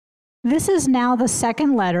This is now the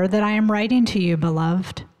second letter that I am writing to you,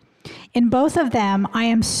 beloved. In both of them, I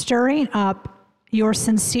am stirring up your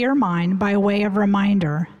sincere mind by way of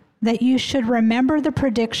reminder that you should remember the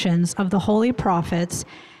predictions of the holy prophets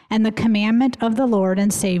and the commandment of the Lord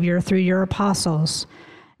and Savior through your apostles,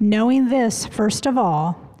 knowing this, first of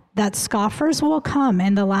all, that scoffers will come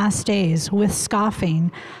in the last days with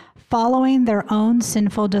scoffing, following their own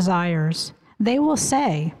sinful desires. They will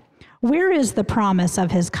say, "Where is the promise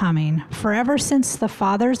of his coming? For ever since the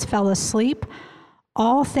fathers fell asleep,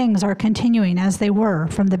 all things are continuing as they were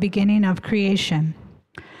from the beginning of creation."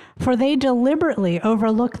 For they deliberately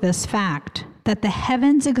overlook this fact, that the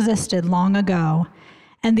heavens existed long ago,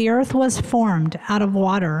 and the earth was formed out of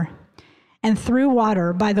water, and through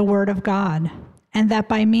water by the word of God, and that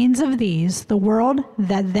by means of these, the world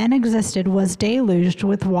that then existed was deluged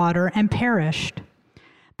with water and perished.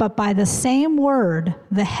 But by the same word,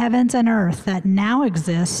 the heavens and earth that now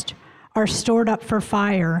exist are stored up for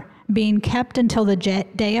fire, being kept until the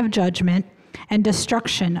day of judgment and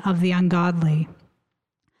destruction of the ungodly.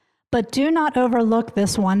 But do not overlook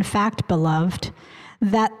this one fact, beloved,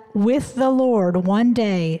 that with the Lord 1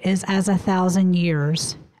 day is as 1,000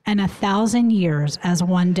 years, and 1,000 years as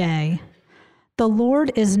 1 day. The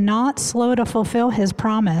Lord is not slow to fulfill his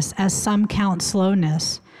promise, as some count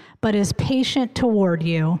slowness, but is patient toward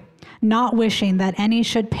you, not wishing that any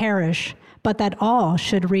should perish, but that all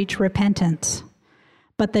should reach repentance.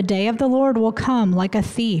 But the day of the Lord will come like a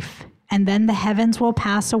thief, and then the heavens will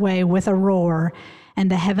pass away with a roar, and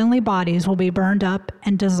the heavenly bodies will be burned up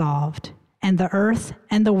and dissolved, and the earth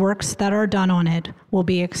and the works that are done on it will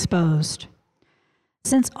be exposed.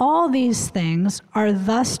 Since all these things are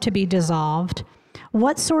thus to be dissolved,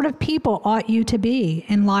 what sort of people ought you to be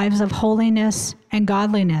in lives of holiness and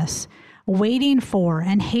godliness, waiting for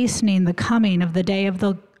and hastening the coming of the day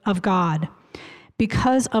of God,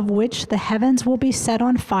 because of which the heavens will be set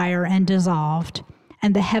on fire and dissolved,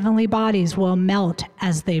 and the heavenly bodies will melt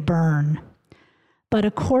as they burn? But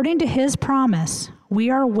according to his promise, we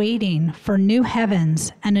are waiting for new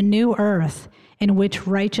heavens and a new earth in which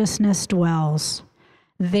righteousness dwells.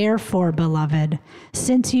 Therefore, beloved,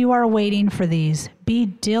 since you are waiting for these, be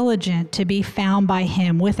diligent to be found by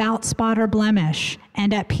him without spot or blemish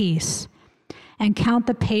and at peace, and count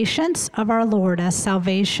the patience of our Lord as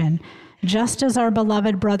salvation, just as our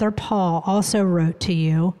beloved brother Paul also wrote to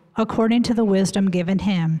you, according to the wisdom given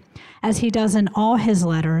him, as he does in all his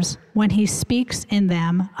letters when he speaks in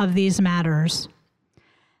them of these matters.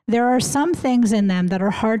 There are some things in them that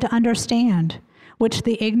are hard to understand, which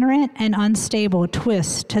the ignorant and unstable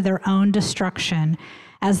twist to their own destruction,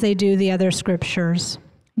 as they do the other scriptures.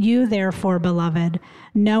 You, therefore, beloved,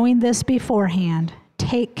 knowing this beforehand,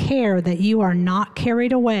 take care that you are not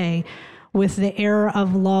carried away with the error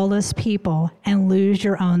of lawless people and lose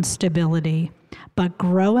your own stability, but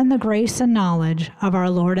grow in the grace and knowledge of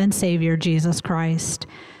our Lord and Savior, Jesus Christ.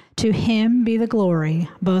 To him be the glory,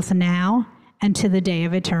 both now and to the day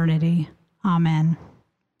of eternity. Amen.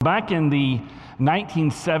 Back in the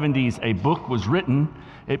 1970s, a book was written.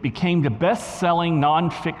 It became the best-selling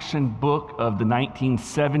nonfiction book of the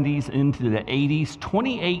 1970s into the 80s.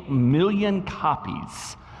 28 million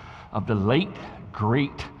copies of the late,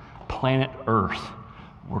 great Planet Earth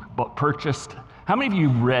were purchased. How many of you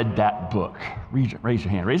read that book? Raise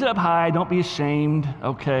your hand. Raise it up high. Don't be ashamed.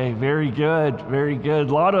 Okay, very good, very good.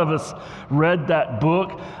 A lot of us read that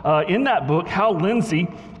book. In that book, Hal Lindsey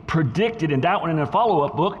predicted in that one, in a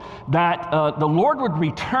follow-up book, that the Lord would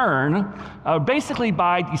return basically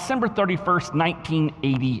by December 31st,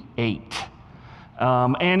 1988.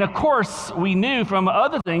 And of course, we knew from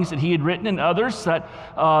other things that he had written and others that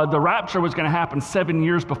the rapture was going to happen 7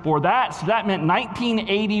 years before that. So that meant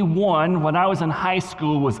 1981, when I was in high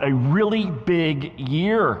school, was a really big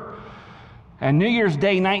year. And New Year's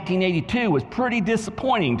Day 1982 was pretty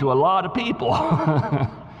disappointing to a lot of people.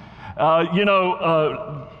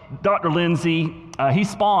 Dr. Lindsey, he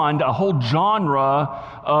spawned a whole genre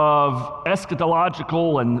of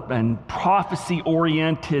eschatological and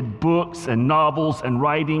prophecy-oriented books and novels and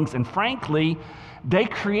writings, and frankly, they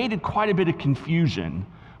created quite a bit of confusion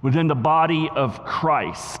within the body of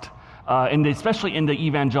Christ, especially in the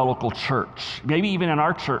evangelical church, maybe even in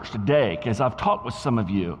our church today, because I've talked with some of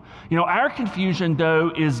you. You know, our confusion,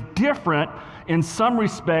 though, is different in some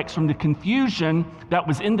respects from the confusion that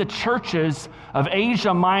was in the churches of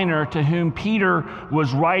Asia Minor to whom Peter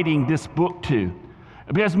was writing this book to.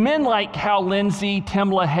 Because men like Hal Lindsey,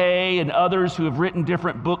 Tim LaHaye, and others who have written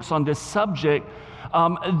different books on this subject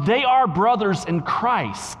They are brothers in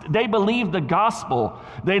Christ. They believe the gospel.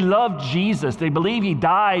 They love Jesus. They believe he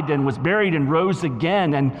died and was buried and rose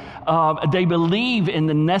again. And they believe in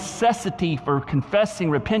the necessity for confessing,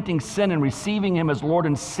 repenting sin, and receiving him as Lord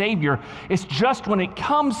and Savior. It's just when it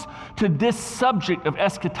comes to this subject of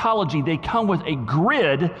eschatology, they come with a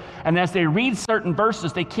grid, and as they read certain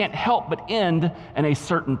verses, they can't help but end in a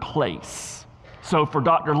certain place. So for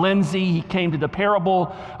Dr. Lindsay, he came to the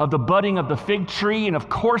parable of the budding of the fig tree, and of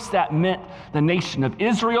course that meant the nation of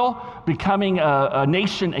Israel becoming a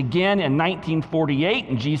nation again in 1948,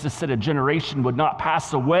 and Jesus said a generation would not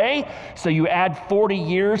pass away. So you add 40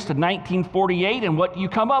 years to 1948, and what do you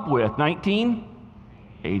come up with?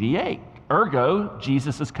 1988. Ergo,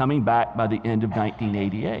 Jesus is coming back by the end of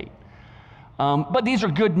 1988. But these are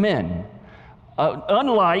good men.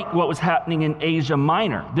 Unlike what was happening in Asia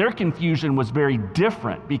Minor, their confusion was very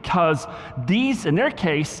different because in their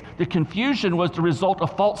case, the confusion was the result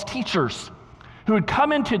of false teachers who had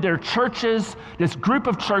come into their churches, this group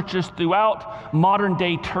of churches throughout modern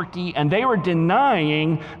day Turkey, and they were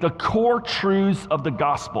denying the core truths of the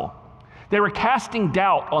gospel. They were casting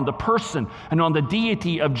doubt on the person and on the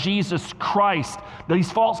deity of Jesus Christ. These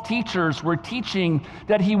false teachers were teaching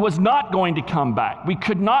that he was not going to come back. We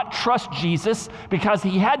could not trust Jesus because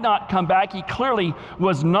he had not come back. He clearly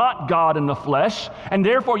was not God in the flesh, and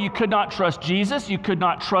therefore you could not trust Jesus. You could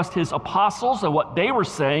not trust his apostles and what they were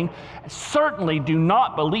saying. Certainly do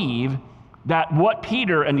not believe that what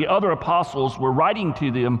Peter and the other apostles were writing to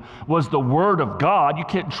them was the word of God. You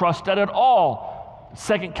can't trust that at all.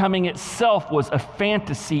 Second coming itself was a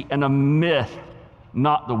fantasy and a myth,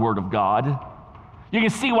 not the word of God. You can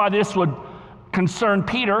see why this would concern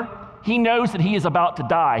Peter. He knows that he is about to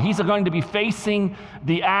die. He's going to be facing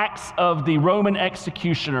the axe of the Roman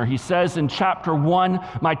executioner. He says in chapter 1,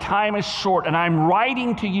 my time is short, and I'm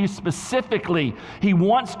writing to you specifically. He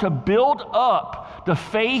wants to build up the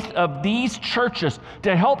faith of these churches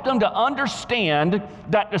to help them to understand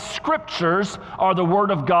that the scriptures are the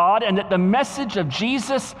word of God, and that the message of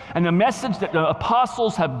Jesus and the message that the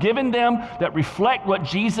apostles have given them that reflect what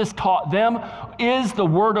Jesus taught them is the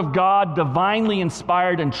word of God, divinely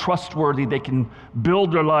inspired and trustworthy. They can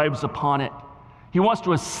build their lives upon it. He wants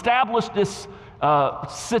to establish this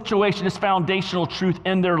situation, this foundational truth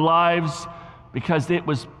in their lives because it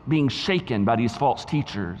was being shaken by these false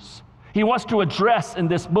teachers. He wants to address in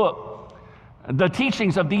this book the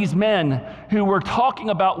teachings of these men who were talking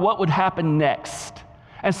about what would happen next.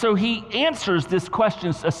 And so he answers this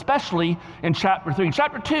question, especially in chapter 3.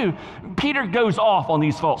 Chapter 2, Peter goes off on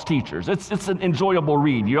these false teachers. It's an enjoyable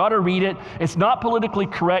read. You ought to read it. It's not politically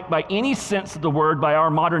correct by any sense of the word by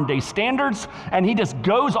our modern day standards, and he just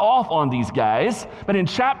goes off on these guys. But in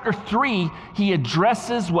chapter 3, he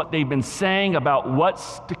addresses what they've been saying about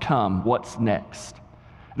what's to come, what's next.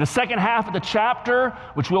 In the second half of the chapter,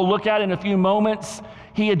 which we'll look at in a few moments,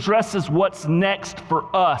 he addresses what's next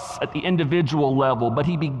for us at the individual level. But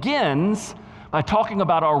he begins by talking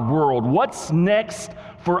about our world. What's next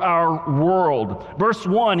for our world? Verse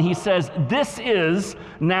 1, he says, this is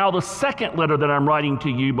now the second letter that I'm writing to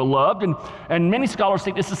you, beloved. And many scholars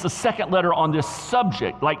think this is the second letter on this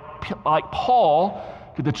subject. Like Paul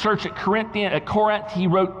to the church at Corinth, he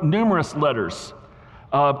wrote numerous letters,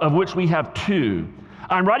 of which we have 2.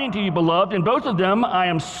 I'm writing to you, beloved, in both of them I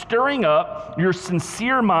am stirring up your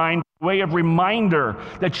sincere mind by way of reminder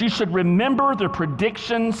that you should remember the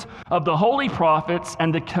predictions of the holy prophets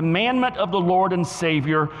and the commandment of the Lord and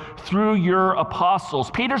Savior through your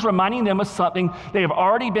apostles. Peter's reminding them of something they have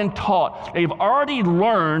already been taught. They've already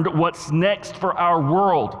learned what's next for our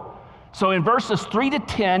world. So in verses 3 to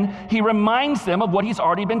 10, he reminds them of what he's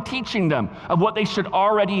already been teaching them, of what they should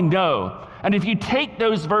already know. And if you take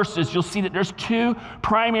those verses, you'll see that there's 2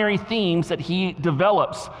 primary themes that he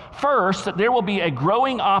develops. First, that there will be a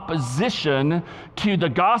growing opposition to the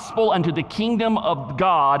gospel and to the kingdom of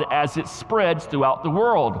God as it spreads throughout the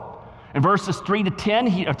world. In verses 3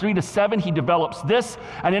 to 7, he develops this.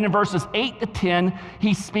 And then in verses 8 to 10,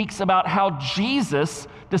 he speaks about how Jesus,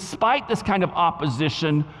 despite this kind of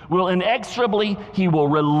opposition, will he will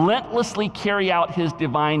relentlessly carry out his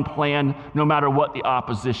divine plan no matter what the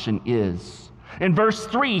opposition is. In verse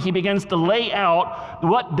 3, he begins to lay out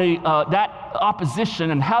what that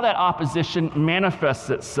opposition and how that opposition manifests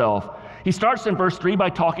itself. He starts in verse 3 by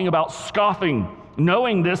talking about scoffing.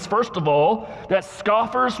 Knowing this, first of all, that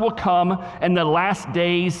scoffers will come in the last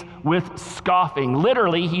days with scoffing.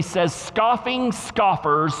 Literally, he says scoffing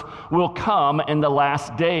scoffers will come in the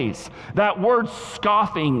last days. That word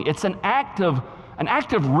scoffing, it's an act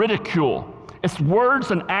of ridicule. It's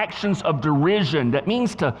words and actions of derision that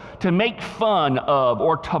means to make fun of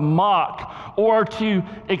or to mock or to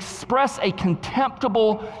express a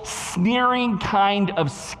contemptible, sneering kind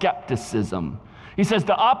of skepticism. He says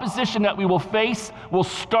the opposition that we will face will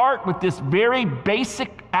start with this very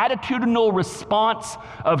basic attitudinal response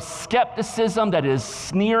of skepticism that is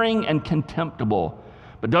sneering and contemptible.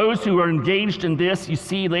 But those who are engaged in this, you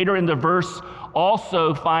see later in the verse,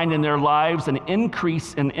 also find in their lives an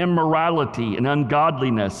increase in immorality and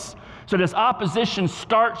ungodliness. So this opposition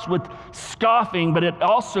starts with scoffing, but it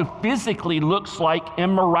also physically looks like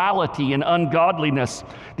immorality and ungodliness.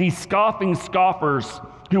 These scoffing scoffers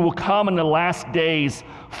who will come in the last days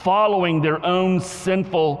following their own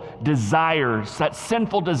sinful desires. That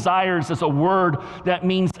sinful desires is a word that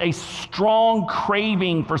means a strong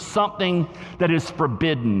craving for something that is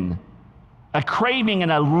forbidden. A craving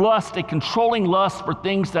and a lust, a controlling lust for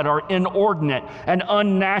things that are inordinate and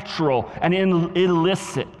unnatural and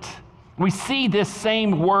illicit. We see this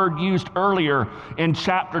same word used earlier in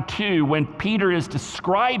chapter 2 when Peter is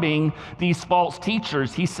describing these false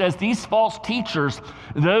teachers. He says, these false teachers,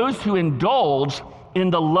 those who indulge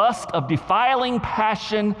in the lust of defiling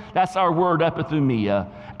passion, that's our word epithumia,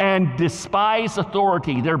 and despise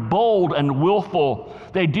authority. They're bold and willful.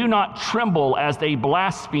 They do not tremble as they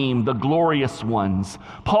blaspheme the glorious ones.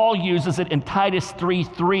 Paul uses it in Titus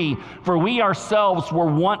 3:3, for we ourselves were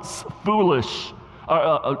once foolish,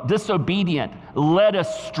 disobedient, led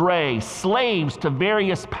astray, slaves to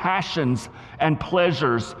various passions and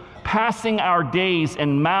pleasures, passing our days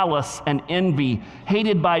in malice and envy,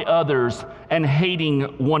 hated by others and hating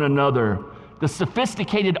one another. The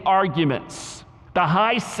sophisticated arguments, the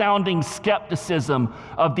high-sounding skepticism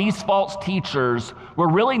of these false teachers were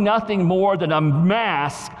really nothing more than a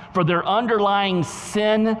mask for their underlying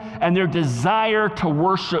sin and their desire to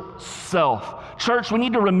worship self. Church, we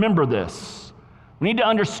need to remember this. We need to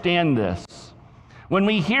understand this. When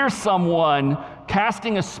we hear someone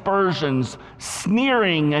casting aspersions,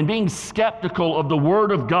 sneering and being skeptical of the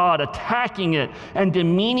Word of God, attacking it and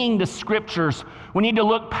demeaning the Scriptures, we need to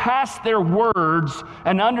look past their words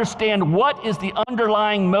and understand what is the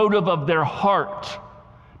underlying motive of their heart.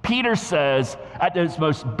 Peter says, at its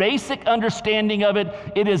most basic understanding of it,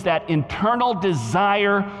 it is that internal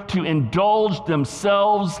desire to indulge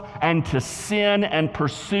themselves and to sin and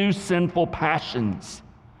pursue sinful passions.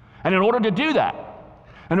 And in order to do that,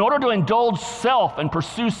 in order to indulge self and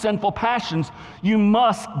pursue sinful passions, you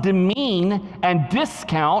must demean and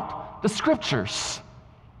discount the Scriptures.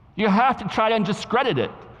 You have to try to discredit it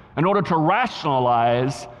in order to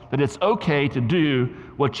rationalize that it's okay to do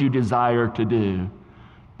what you desire to do.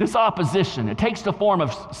 This opposition, it takes the form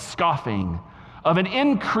of scoffing, of an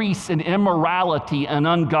increase in immorality and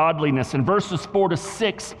ungodliness. In verses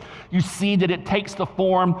 4-6, you see that it takes the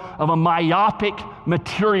form of a myopic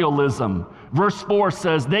materialism. Verse 4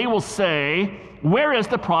 says, they will say, where is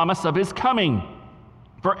the promise of his coming?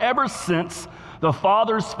 For ever since the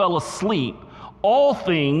fathers fell asleep, all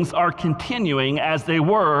things are continuing as they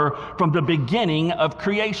were from the beginning of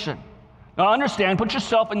creation. Now understand, put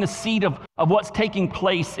yourself in the seat of what's taking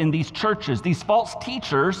place in these churches. These false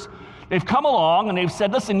teachers, they've come along and they've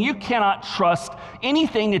said, listen, you cannot trust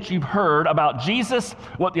anything that you've heard about Jesus,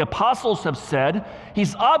 what the apostles have said.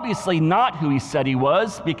 He's obviously not who he said he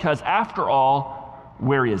was, because after all,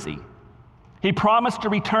 where is he? He promised to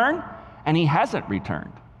return, and he hasn't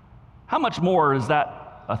returned. How much more is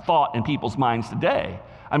that a thought in people's minds today?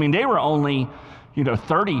 I mean, they were only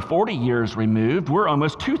 30, 40 years removed. We're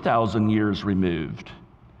almost 2,000 years removed.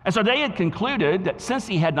 And so they had concluded that since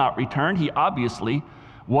he had not returned, he obviously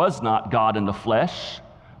was not God in the flesh.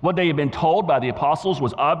 What they had been told by the apostles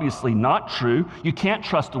was obviously not true. You can't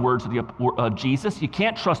trust the words of Jesus. You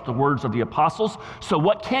can't trust the words of the apostles. So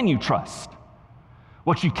what can you trust?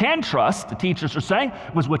 What you can trust, the teachers are saying,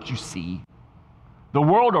 was what you see. The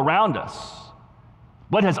world around us.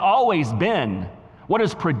 What has always been, what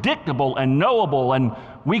is predictable and knowable and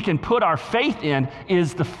we can put our faith in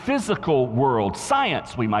is the physical world.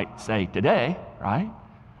 Science, we might say today, right?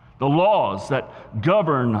 The laws that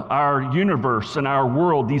govern our universe and our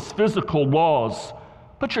world, these physical laws.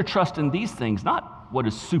 Put your trust in these things, not what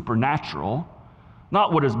is supernatural,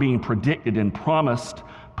 not what is being predicted and promised.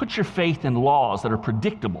 Put your faith in laws that are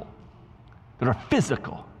predictable, that are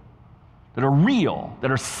physical, that are real,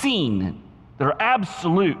 that are seen, that are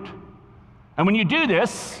absolute. And when you do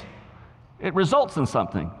this, it results in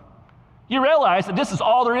something. You realize that this is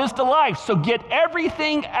all there is to life, so get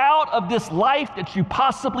everything out of this life that you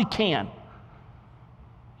possibly can.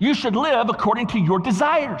 You should live according to your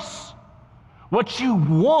desires. What you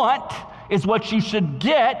want is what you should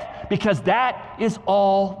get, because that is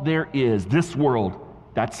all there is. This world,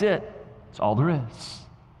 that's it. It's all there is.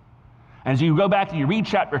 And as you go back and you read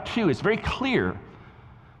chapter 2, it's very clear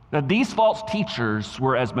that these false teachers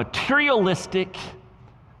were as materialistic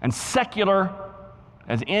and secular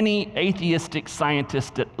as any atheistic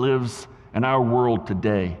scientist that lives in our world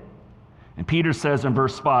today. And Peter says in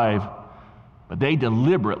verse 5, but they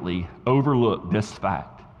deliberately overlook this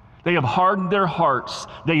fact. They have hardened their hearts.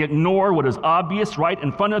 They ignore what is obvious right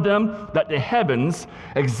in front of them, that the heavens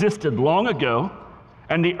existed long ago,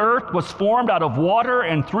 and the earth was formed out of water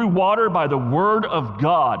and through water by the word of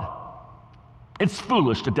God. It's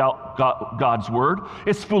foolish to doubt God's word.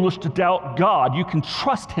 It's foolish to doubt God. You can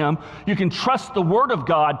trust him. You can trust the word of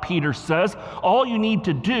God, Peter says. All you need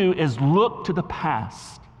to do is look to the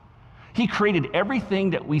past. He created everything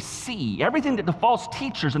that we see, everything that the false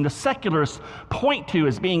teachers and the secularists point to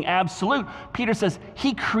as being absolute. Peter says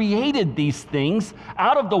he created these things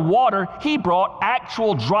out of the water. He brought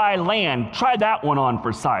actual dry land. Try that one on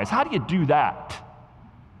for size. How do you do that?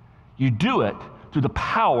 You do it through the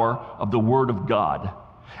power of the Word of God.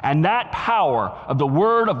 And that power of the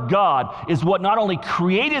Word of God is what not only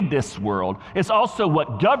created this world, it's also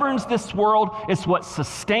what governs this world, it's what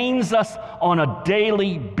sustains us on a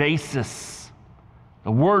daily basis.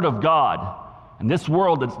 The Word of God. And this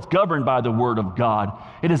world that's governed by the Word of God,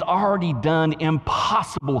 it has already done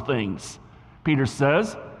impossible things, Peter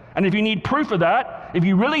says. And if you need proof of that, if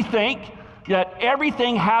you really think that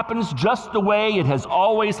everything happens just the way it has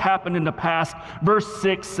always happened in the past, verse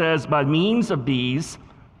 6 says, by means of these,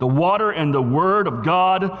 the water and the word of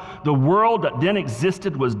God, the world that then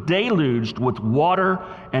existed was deluged with water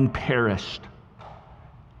and perished.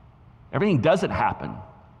 Everything doesn't happen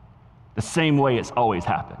the same way it's always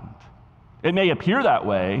happened. It may appear that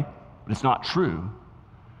way, but it's not true.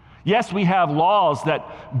 Yes, we have laws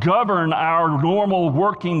that govern our normal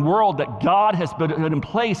working world that God has put in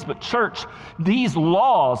place, but church, these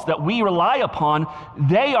laws that we rely upon,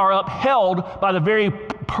 they are upheld by the very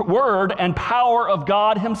word and power of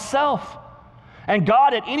God himself. And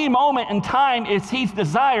God at any moment in time, as he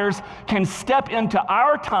desires, can step into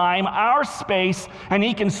our time, our space, and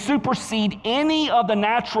he can supersede any of the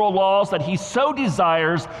natural laws that he so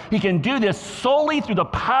desires. He can do this solely through the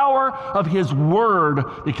power of his word,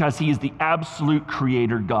 because he is the absolute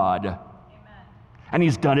creator God. Amen. And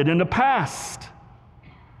he's done it in the past.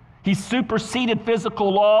 He superseded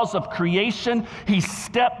physical laws of creation. He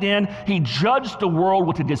stepped in. He judged the world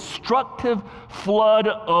with a destructive flood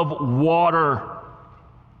of water.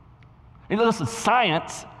 And listen,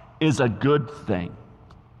 science is a good thing.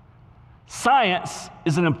 Science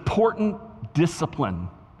is an important discipline.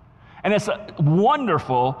 And it's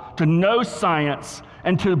wonderful to know science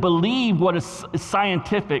and to believe what is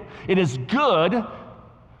scientific. It is good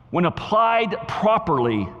when applied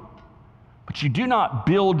properly. But you do not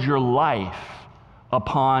build your life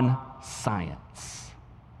upon science.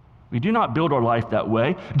 We do not build our life that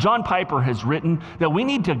way. John Piper has written that we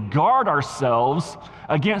need to guard ourselves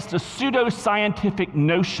against a pseudo-scientific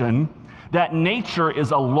notion that nature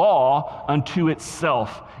is a law unto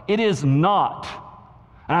itself. It is not.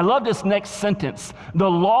 And I love this next sentence. The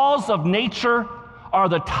laws of nature are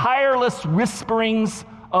the tireless whisperings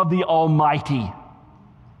of the Almighty.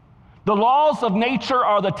 The laws of nature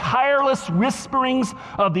are the tireless whisperings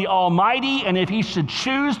of the Almighty, and if he should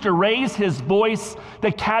choose to raise his voice,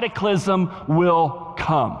 the cataclysm will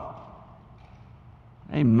come.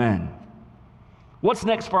 Amen. What's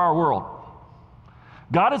next for our world?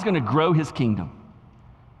 God is going to grow his kingdom,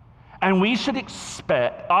 and we should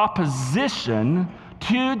expect opposition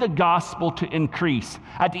to the gospel to increase.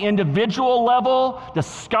 At the individual level, the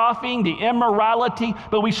scoffing, the immorality,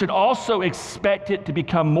 but we should also expect it to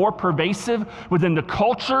become more pervasive within the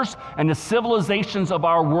cultures and the civilizations of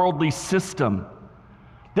our worldly system.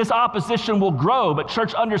 This opposition will grow, but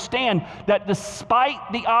church, understand that despite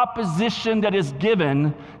the opposition that is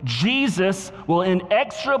given, Jesus will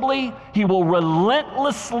inexorably, he will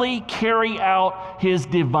relentlessly carry out his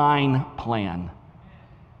divine plan.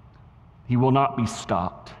 He will not be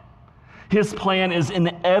stopped. His plan is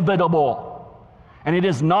inevitable, and it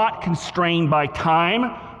is not constrained by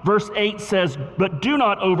time. Verse 8 says, but do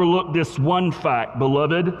not overlook this one fact,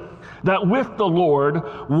 beloved, that with the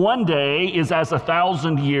Lord, one day is as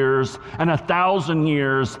 1,000 years, and 1,000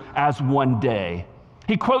 years as one day.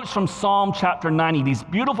 He quotes from Psalm chapter 90, these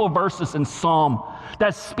beautiful verses in Psalm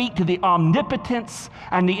that speak to the omnipotence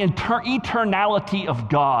and the eternality of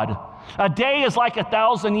God. A day is like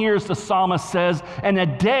 1,000 years, the psalmist says, and a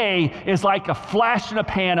day is like a flash in a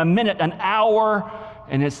pan, a minute, an hour,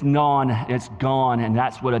 and it's gone, and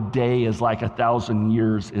that's what a day is like, 1,000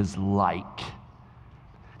 years is like.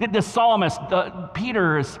 The psalmist,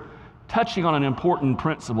 Peter, is touching on an important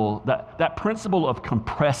principle, that principle of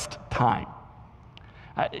compressed time.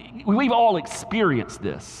 We've all experienced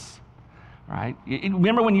this, right?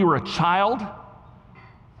 Remember when you were a child?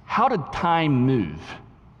 How did time move?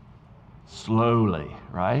 Slowly,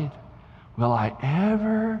 right? Will I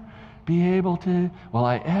ever be able to? Will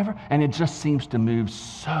I ever? And it just seems to move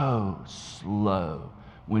so slow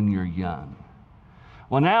when you're young.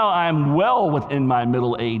 Well, now I'm well within my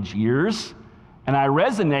middle age years, and I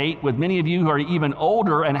resonate with many of you who are even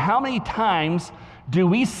older. And how many times do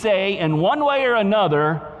we say in one way or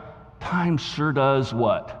another, time sure does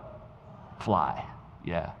what? Fly.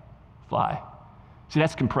 Yeah, fly. See,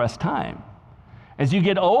 that's compressed time. As you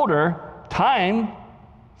get older, time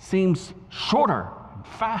seems shorter and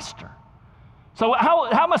faster. So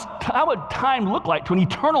how would time look like to an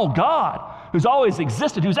eternal God who's always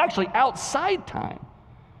existed, who's actually outside time?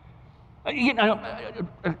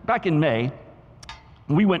 Back in May,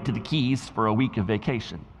 we went to the Keys for a week of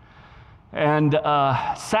vacation. And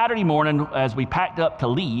Saturday morning, as we packed up to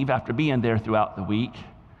leave after being there throughout the week,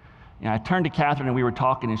 I turned to Catherine and we were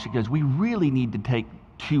talking, and she goes, "We really need to take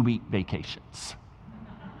 2-week vacations."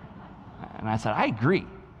 And I said, "I agree."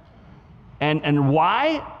 And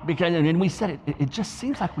why? Because, and then we said it just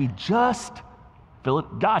seems like we just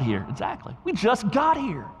got here. Exactly. We just got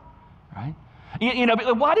here, right?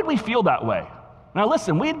 Why did we feel that way? Now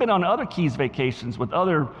listen, we had been on other Keys vacations with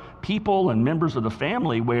other people and members of the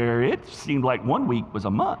family where it seemed like 1 week was a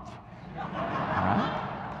month, all right?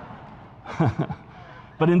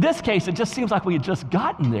 But in this case, it just seems like we had just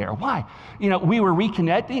gotten there. Why? We were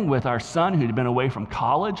reconnecting with our son who had been away from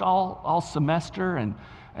college all semester,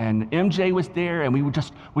 and MJ was there, and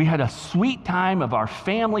we had a sweet time of our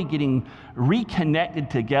family getting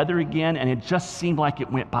reconnected together again, and it just seemed like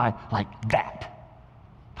it went by like that.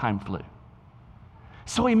 Time flew.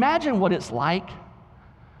 So imagine what it's like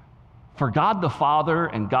for God the Father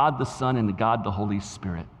and God the Son and God the Holy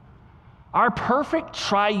Spirit. Our perfect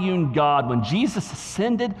triune God, when Jesus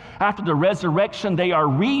ascended after the resurrection, they are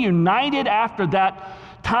reunited after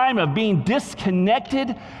that time of being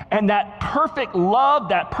disconnected, and that perfect love,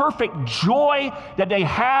 that perfect joy that they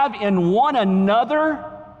have in one another.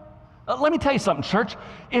 Let me tell you something, church.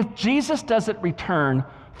 If Jesus doesn't return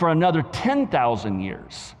for another 10,000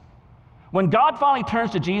 years, when God finally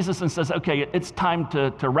turns to Jesus and says, "Okay, it's time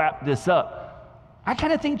to wrap this up," I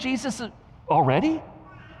kind of think Jesus is already.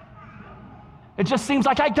 It just seems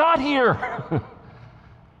like I got here.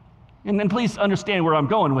 And then please understand where I'm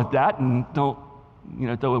going with that, and don't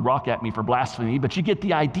throw a rock at me for blasphemy, but you get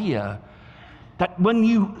the idea that when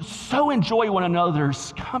you so enjoy one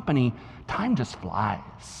another's company, time just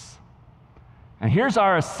flies. And here's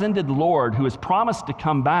our ascended Lord who has promised to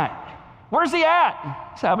come back. Where's he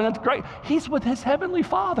at? He's having a great, he's with his heavenly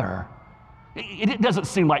Father. It doesn't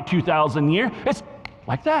seem like 2,000 years. It's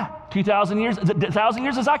like that. 2,000 years, 1,000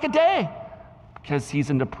 years is like a day, because he's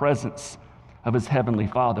in the presence of his heavenly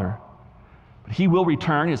Father. But he will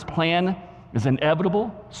return. His plan is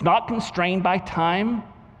inevitable. It's not constrained by time.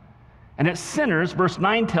 And it centers, verse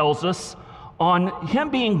 9 tells us, on him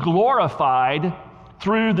being glorified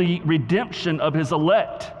through the redemption of his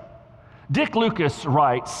elect. Dick Lucas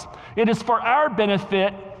writes, "It is for our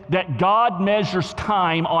benefit that God measures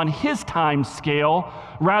time on his time scale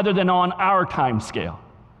rather than on our time scale."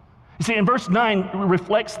 You see, in verse 9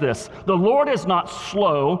 reflects this. "The Lord is not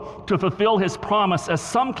slow to fulfill his promise, as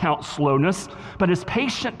some count slowness, but is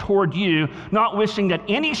patient toward you, not wishing that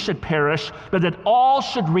any should perish, but that all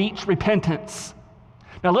should reach repentance."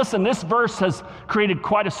 Now listen, this verse has created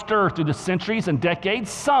quite a stir through the centuries and decades.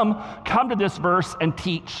 Some come to this verse and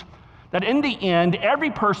teach that in the end, every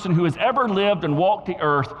person who has ever lived and walked the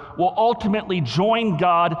earth will ultimately join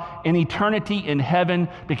God in eternity in heaven,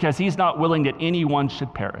 because he's not willing that anyone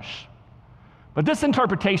should perish. But this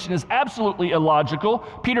interpretation is absolutely illogical.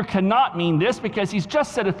 Peter cannot mean this, because he's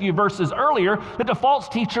just said a few verses earlier that the false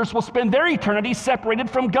teachers will spend their eternity separated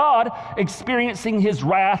from God, experiencing his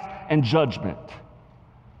wrath and judgment.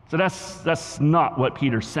 So that's not what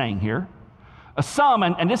Peter's saying here. Some,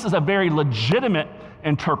 and this is a very legitimate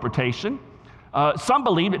interpretation, some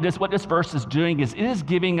believe that what this verse is doing is it is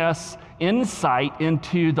giving us insight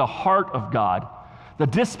into the heart of God, the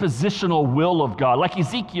dispositional will of God. Like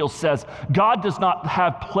Ezekiel says, God does not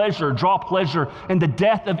draw pleasure in the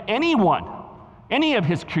death of anyone. any of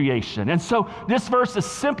his creation. And so this verse is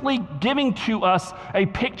simply giving to us a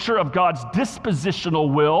picture of God's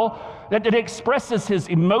dispositional will, that it expresses his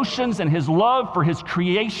emotions and his love for his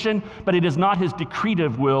creation, but it is not his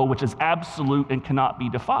decretive will, which is absolute and cannot be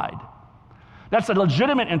defied. That's a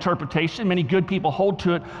legitimate interpretation. Many good people hold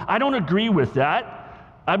to it. I don't agree with that.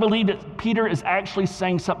 I believe that Peter is actually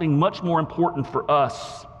saying something much more important for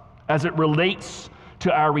us as it relates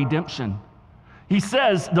to our redemption. He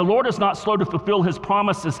says, the Lord is not slow to fulfill his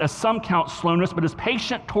promises, as some count slowness, but is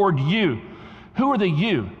patient toward you. Who are the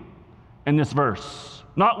you in this verse?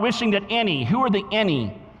 Not wishing that any, who are the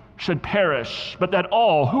any, should perish, but that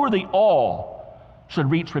all, who are the all,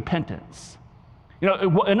 should reach repentance. You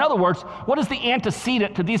know, in other words, what is the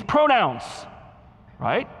antecedent to these pronouns,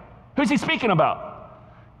 right? Who's he speaking about?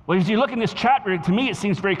 Well, as you look in this chapter, to me it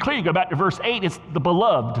seems very clear. You go back to verse 8, it's the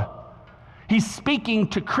beloved. He's speaking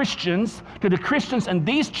to Christians, to the Christians in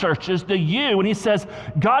these churches, the you, and he says,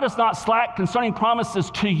 God is not slack concerning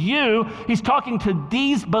promises to you. He's talking to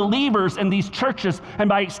these believers in these churches, and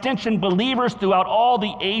by extension, believers throughout all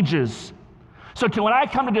the ages. So when I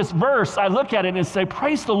come to this verse, I look at it and say,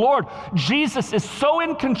 praise the Lord. Jesus is so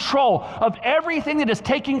in control of everything that is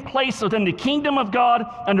taking place within the kingdom of God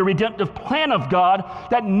and the redemptive plan of God,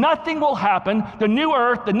 that nothing will happen. The new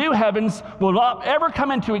earth, the new heavens will not ever come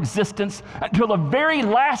into existence until the very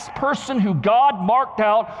last person who God marked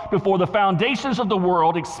out before the foundations of the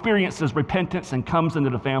world experiences repentance and comes into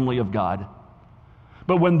the family of God.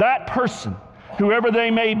 But when that person, whoever they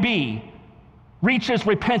may be, reaches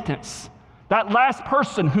repentance, that last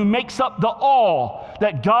person who makes up the all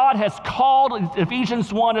that God has called in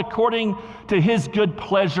Ephesians 1 according to his good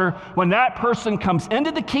pleasure, when that person comes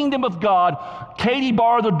into the kingdom of God, Katie,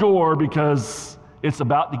 bar the door because it's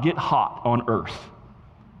about to get hot on earth.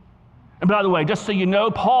 And by the way, just so you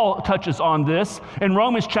know, Paul touches on this. In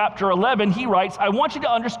Romans chapter 11, he writes, I want you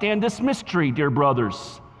to understand this mystery, dear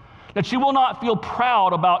brothers, that you will not feel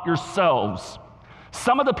proud about yourselves.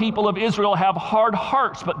 Some of the people of Israel have hard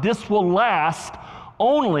hearts, but this will last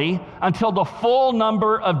only until the full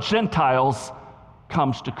number of Gentiles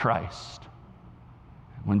comes to Christ.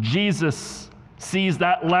 When Jesus sees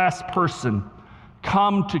that last person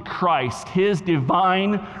come to Christ, his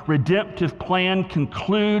divine redemptive plan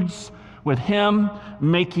concludes with him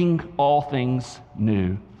making all things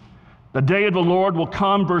new. The day of the Lord will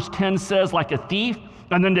come, verse 10 says, like a thief,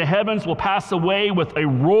 and then the heavens will pass away with a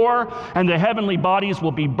roar, and the heavenly bodies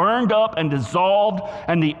will be burned up and dissolved,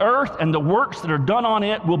 and the earth and the works that are done on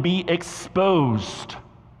it will be exposed.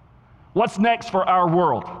 What's next for our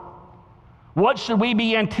world? What should we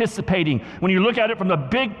be anticipating? When you look at it from the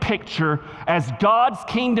big picture, as God's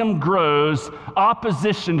kingdom grows,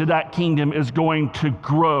 opposition to that kingdom is going to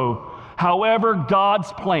grow. However,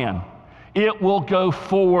 God's plan, it will go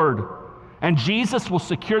forward. And Jesus will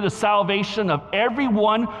secure the salvation of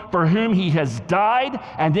everyone for whom he has died,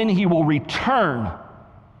 and then he will return.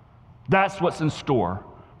 That's what's in store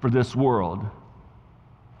for this world.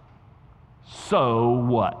 So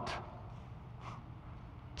what?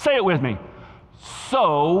 Say it with me.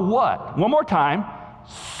 So what? One more time.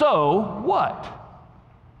 So what?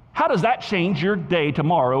 How does that change your day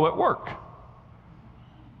tomorrow at work?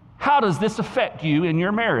 How does this affect you in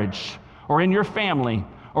your marriage or in your family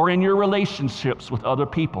or in your relationships with other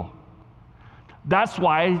people? That's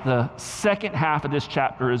why the second half of this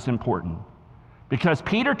chapter is important. Because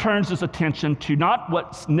Peter turns his attention to not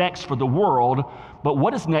what's next for the world, but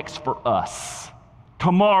what is next for us.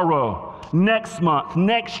 Tomorrow, next month,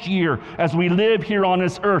 next year, as we live here on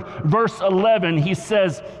this earth. Verse 11, he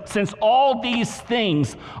says, since all these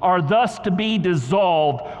things are thus to be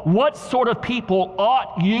dissolved, what sort of people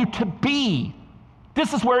ought you to be?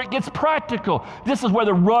 This is where it gets practical. This is where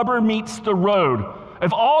the rubber meets the road.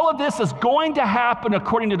 If all of this is going to happen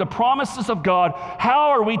according to the promises of God, how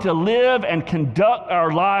are we to live and conduct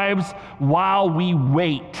our lives while we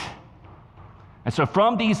wait? And so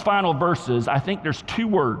from these final verses, I think there's two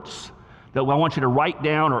words that I want you to write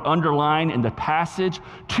down or underline in the passage.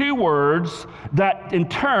 Two words that in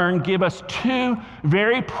turn give us two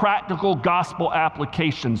very practical gospel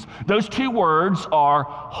applications. Those two words are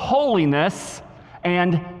holiness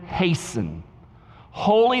and hasten.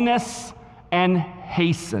 Holiness and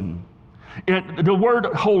hasten. The word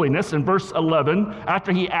holiness in verse 11,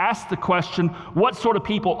 after he asks the question, what sort of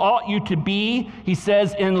people ought you to be? He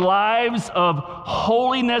says, in lives of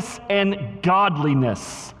holiness and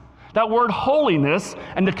godliness. That word holiness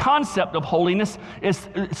and the concept of holiness is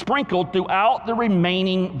sprinkled throughout the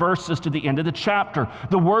remaining verses to the end of the chapter.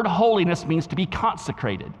 The word holiness means to be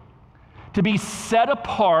consecrated, to be set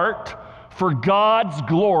apart for God's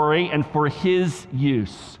glory and for his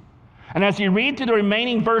use. And as you read through the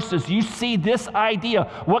remaining verses, you see this idea.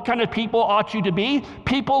 What kind of people ought you to be?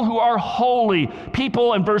 People who are holy.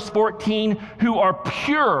 People, in verse 14, who are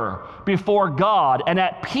pure before God and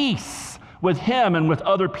at peace with Him and with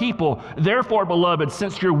other people. Therefore, beloved,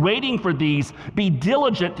 since you're waiting for these, be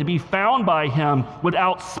diligent to be found by Him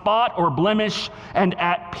without spot or blemish and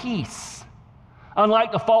at peace.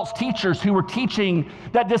 Unlike the false teachers who were teaching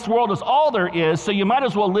that this world is all there is, so you might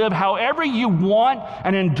as well live however you want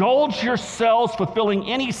and indulge yourselves, fulfilling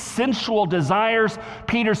any sensual desires,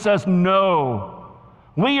 Peter says, no.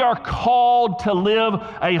 We are called to live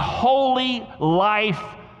a holy life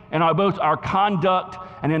in both our conduct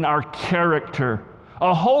and in our character.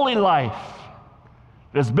 A holy life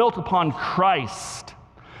that is built upon Christ.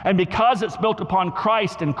 And because it's built upon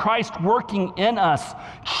Christ and Christ working in us,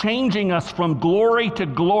 changing us from glory to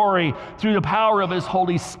glory through the power of His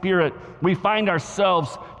Holy Spirit, we find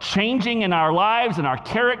ourselves changing in our lives and our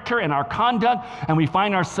character and our conduct, and we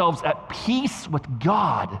find ourselves at peace with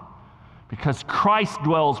God because Christ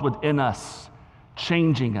dwells within us,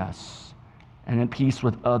 changing us and at peace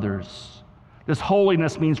with others. This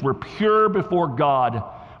holiness means we're pure before God.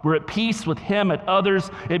 We're at peace with Him and others.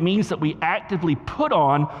 It means that we actively put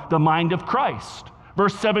on the mind of Christ.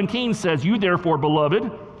 Verse 17 says, you therefore, beloved,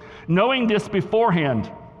 knowing this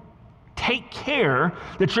beforehand, take care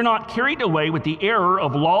that you're not carried away with the error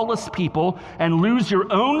of lawless people and lose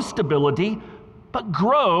your own stability, but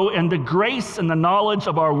grow in the grace and the knowledge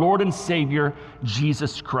of our Lord and Savior,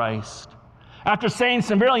 Jesus Christ. After saying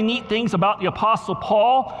some really neat things about the Apostle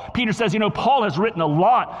Paul, Peter says, Paul has written a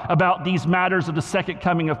lot about these matters of the second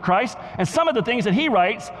coming of Christ, and some of the things that he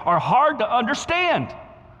writes are hard to understand.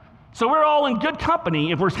 So we're all in good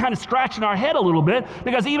company if we're kind of scratching our head a little bit,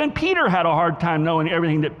 because even Peter had a hard time knowing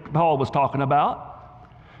everything that Paul was talking about.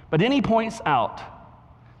 But then he points out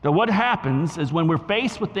that what happens is when we're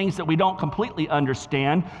faced with things that we don't completely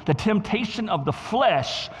understand, the temptation of the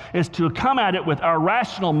flesh is to come at it with our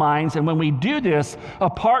rational minds, and when we do this,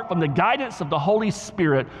 apart from the guidance of the Holy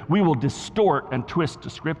Spirit, we will distort and twist the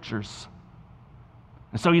Scriptures.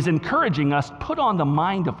 And so he's encouraging us, put on the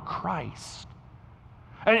mind of Christ.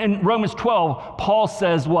 And in Romans 12, Paul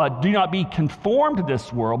says what? Do not be conformed to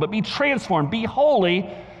this world, but be transformed, be holy,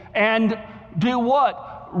 and do what?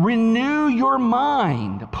 Renew your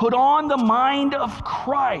mind. Put on the mind of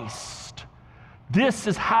Christ. This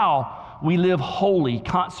is how we live holy,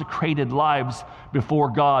 consecrated lives before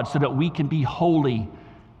God so that we can be holy,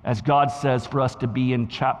 as God says for us to be in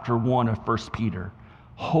chapter 1 of 1 Peter.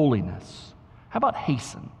 Holiness. How about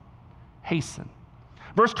hasten? Hasten.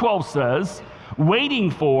 Verse 12 says, waiting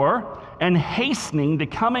for and hastening the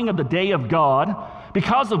coming of the day of God,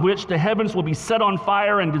 because of which the heavens will be set on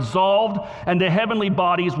fire and dissolved, and the heavenly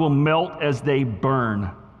bodies will melt as they burn.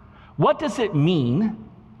 What does it mean?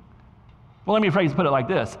 Well, let me put it like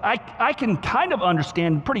this. I can kind of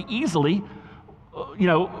understand pretty easily,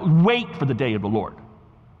 wait for the day of the Lord.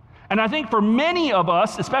 And I think for many of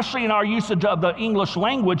us, especially in our usage of the English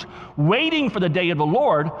language, waiting for the day of the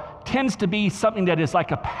Lord tends to be something that is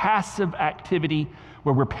like a passive activity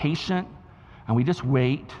where we're patient and we just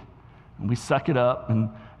wait. And we suck it up,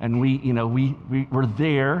 and we're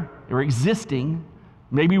there, we're existing.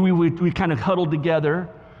 Maybe we kind of huddled together,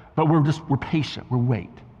 but we're patient, we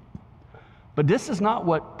wait. But this is not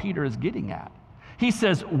what Peter is getting at. He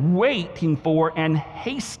says waiting for and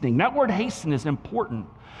hastening. That word hasten is important.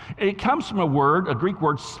 It comes from a Greek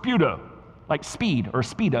word, spudo, like speed or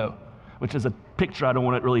speedo, which is a picture I don't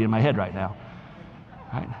want it really in my head right now.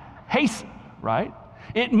 Right? Hasten, right?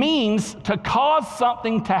 It means to cause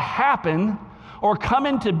something to happen or come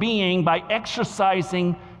into being by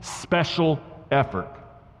exercising special effort.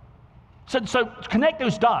 So connect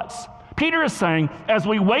those dots. Peter is saying, as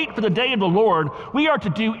we wait for the day of the Lord, we are to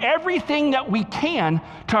do everything that we can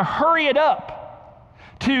to hurry it up,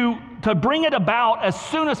 to bring it about as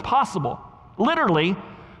soon as possible, literally,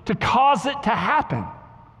 to cause it to happen.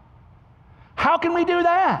 How can we do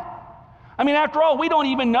that? I mean, after all, we don't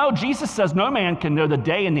even know. Jesus says no man can know the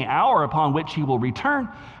day and the hour upon which He will return.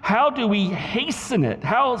 How do we hasten it?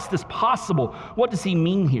 How is this possible? What does He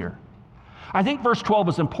mean here? I think verse 12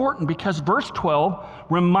 is important because verse 12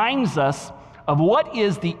 reminds us of what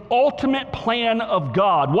is the ultimate plan of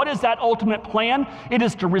God. What is that ultimate plan? It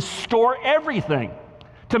is to restore everything,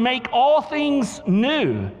 to make all things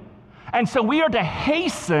new. And so we are to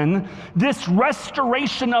hasten this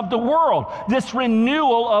restoration of the world, this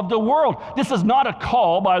renewal of the world. This is not a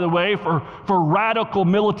call, by the way, for radical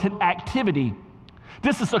militant activity.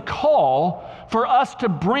 This is a call for us to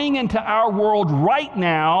bring into our world right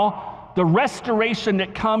now the restoration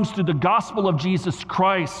that comes through the gospel of Jesus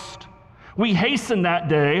Christ. We hasten that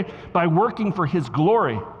day by working for his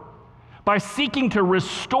glory, by seeking to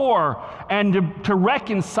restore and to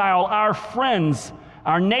reconcile our friends,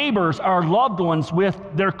 our neighbors, our loved ones with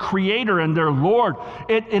their Creator and their Lord.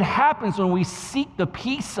 It happens when we seek the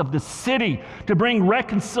peace of the city to bring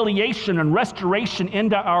reconciliation and restoration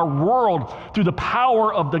into our world through the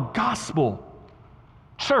power of the gospel.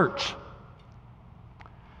 Church,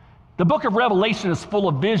 the book of Revelation is full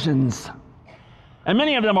of visions, and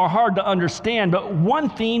many of them are hard to understand, but one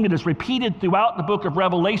theme that is repeated throughout the book of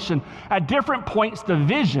Revelation at different points, the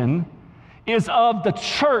vision is of the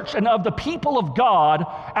church and of the people of God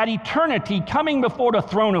at eternity coming before the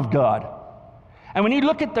throne of God. And when you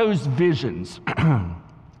look at those visions and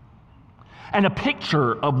a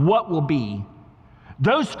picture of what will be,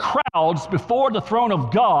 those crowds before the throne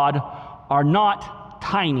of God are not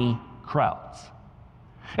tiny crowds.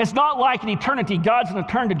 It's not like in eternity God's going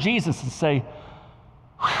to turn to Jesus and say,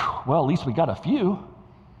 well, at least we got a few.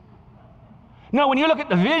 No, when you look at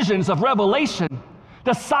the visions of Revelation,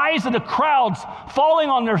 the size of the crowds falling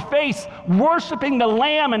on their face, worshiping the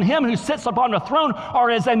Lamb and him who sits upon the throne are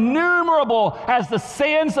as innumerable as the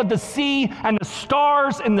sands of the sea and the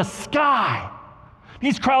stars in the sky.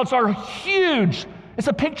 These crowds are huge. It's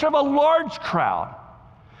a picture of a large crowd.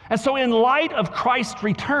 And so in light of Christ's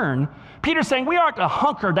return, Peter's saying we aren't to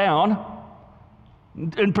hunker down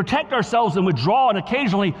and protect ourselves and withdraw and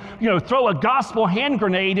occasionally, throw a gospel hand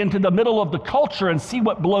grenade into the middle of the culture and see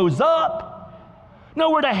what blows up.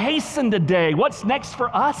 No, we're to hasten today. What's next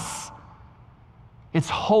for us? It's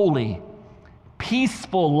holy,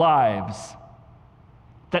 peaceful lives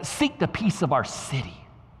that seek the peace of our city,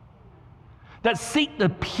 that seek the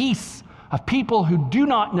peace of people who do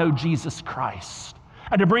not know Jesus Christ,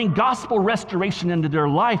 and to bring gospel restoration into their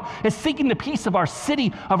life. It's seeking the peace of our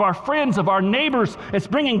city, of our friends, of our neighbors. It's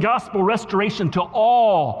bringing gospel restoration to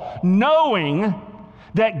all, knowing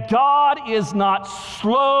that God is not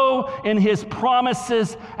slow in his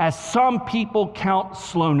promises as some people count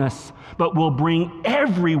slowness, but will bring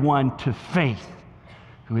everyone to faith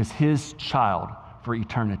who is his child for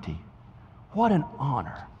eternity. What an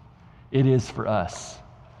honor it is for us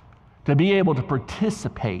to be able to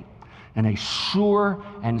participate in a sure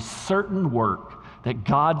and certain work that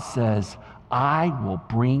God says, I will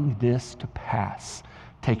bring this to pass.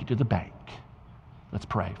 Take it to the bank. Let's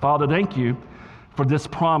pray. Father, thank you for this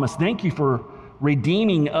promise. Thank you for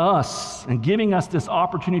redeeming us and giving us this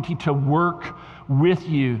opportunity to work with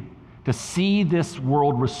you to see this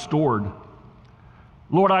world restored.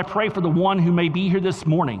 Lord, I pray for the one who may be here this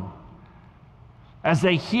morning as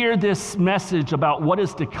they hear this message about what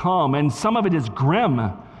is to come, and some of it is grim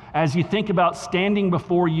as you think about standing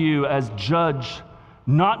before you as judge,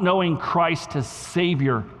 not knowing Christ as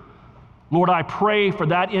Savior. Lord, I pray for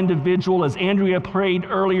that individual, as Andrea prayed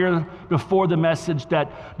earlier before the message,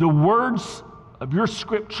 that the words of your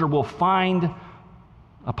scripture will find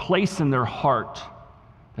a place in their heart,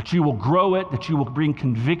 that you will grow it, that you will bring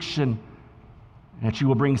conviction, and that you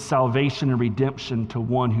will bring salvation and redemption to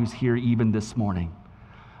one who's here even this morning.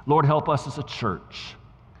 Lord, help us as a church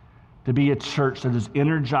to be a church that is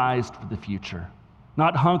energized for the future.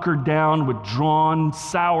 Not hunkered down, withdrawn,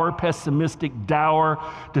 sour, pessimistic, dour,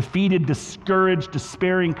 defeated, discouraged,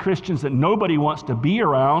 despairing Christians that nobody wants to be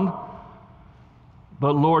around.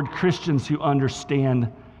 But Lord, Christians who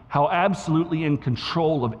understand how absolutely in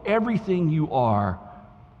control of everything you are.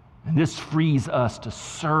 And this frees us to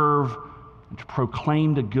serve and to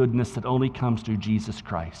proclaim the goodness that only comes through Jesus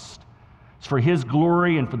Christ. It's for his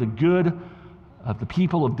glory and for the good of the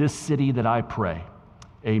people of this city that I pray.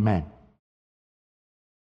 Amen.